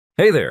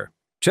Hey there!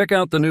 Check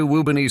out the new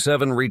Wuben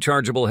E7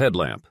 rechargeable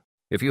headlamp.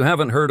 If you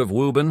haven't heard of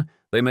Wuben,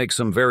 they make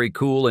some very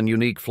cool and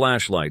unique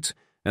flashlights,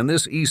 and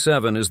this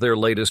E7 is their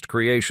latest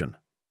creation.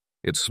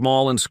 It's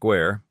small and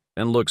square,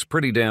 and looks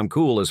pretty damn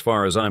cool as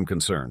far as I'm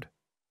concerned.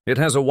 It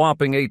has a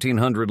whopping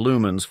 1800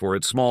 lumens for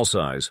its small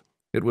size.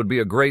 It would be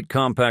a great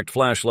compact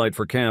flashlight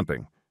for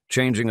camping,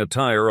 changing a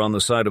tire on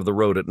the side of the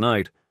road at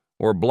night,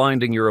 or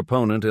blinding your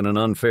opponent in an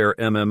unfair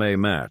MMA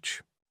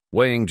match.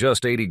 Weighing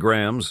just 80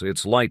 grams,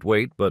 it's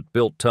lightweight but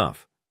built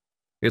tough.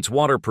 It's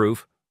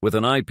waterproof, with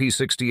an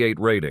IP68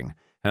 rating,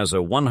 has a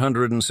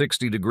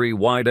 160-degree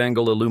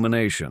wide-angle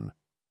illumination,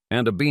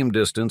 and a beam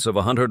distance of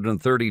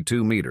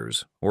 132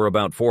 meters, or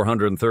about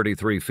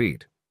 433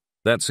 feet.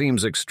 That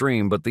seems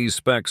extreme, but these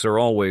specs are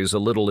always a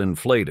little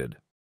inflated.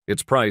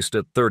 It's priced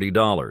at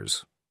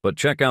 $30, but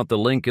check out the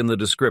link in the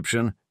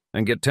description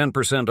and get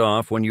 10%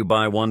 off when you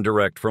buy one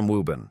direct from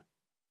Wuben.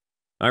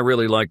 I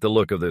really like the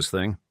look of this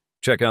thing.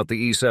 Check out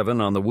the E7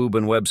 on the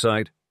Wuben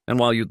website, and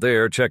while you're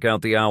there, check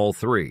out the Owl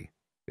 3.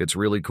 It's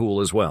really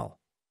cool as well.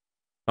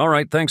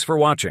 Alright, thanks for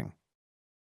watching.